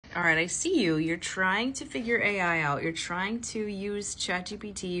All right, I see you. You're trying to figure AI out. You're trying to use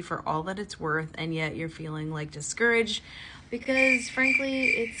ChatGPT for all that it's worth, and yet you're feeling like discouraged because frankly,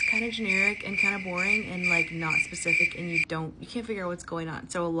 it's kind of generic and kind of boring and like not specific, and you can't figure out what's going on.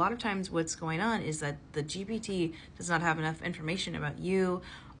 So a lot of times what's going on is that the GPT does not have enough information about you,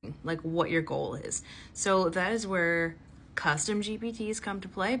 like what your goal is. So that is where custom GPTs come to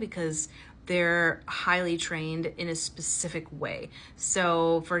play because they're highly trained in a specific way.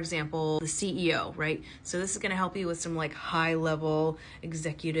 So for example, the CEO, right? So this is going to help you with some like high level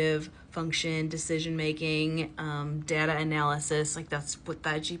executive function, decision making, data analysis. Like that's what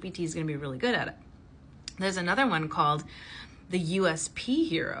that GPT is going to be really good at. There's another one called the USP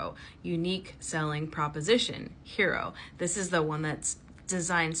Hero, Unique Selling Proposition Hero. This is the one that's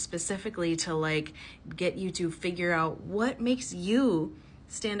designed specifically to like get you to figure out what makes you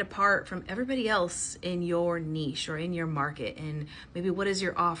stand apart from everybody else in your niche or in your market, and maybe what is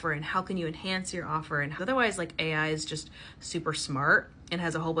your offer and how can you enhance your offer. And otherwise, like, AI is just super smart and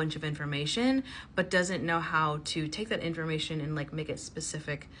has a whole bunch of information but doesn't know how to take that information and like make it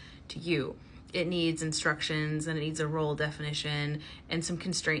specific to you. It needs instructions and it needs a role definition and some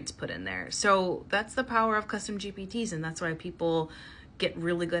constraints put in there. So that's the power of custom GPTs, and that's why people get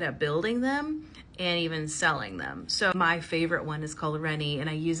really good at building them and even selling them. So my favorite one is called Renny, and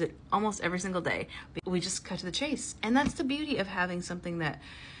I use it almost every single day. We just cut to the chase. And that's the beauty of having something that,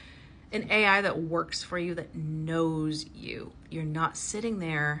 an AI that works for you, that knows you. You're not sitting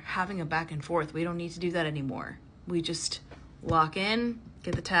there having a back and forth. We don't need to do that anymore. We just lock in,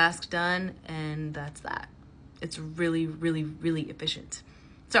 get the task done, and that's that. It's really, really, really efficient.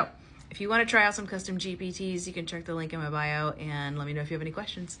 So if you want to try out some custom GPTs, you can check the link in my bio and let me know if you have any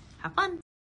questions. Have fun.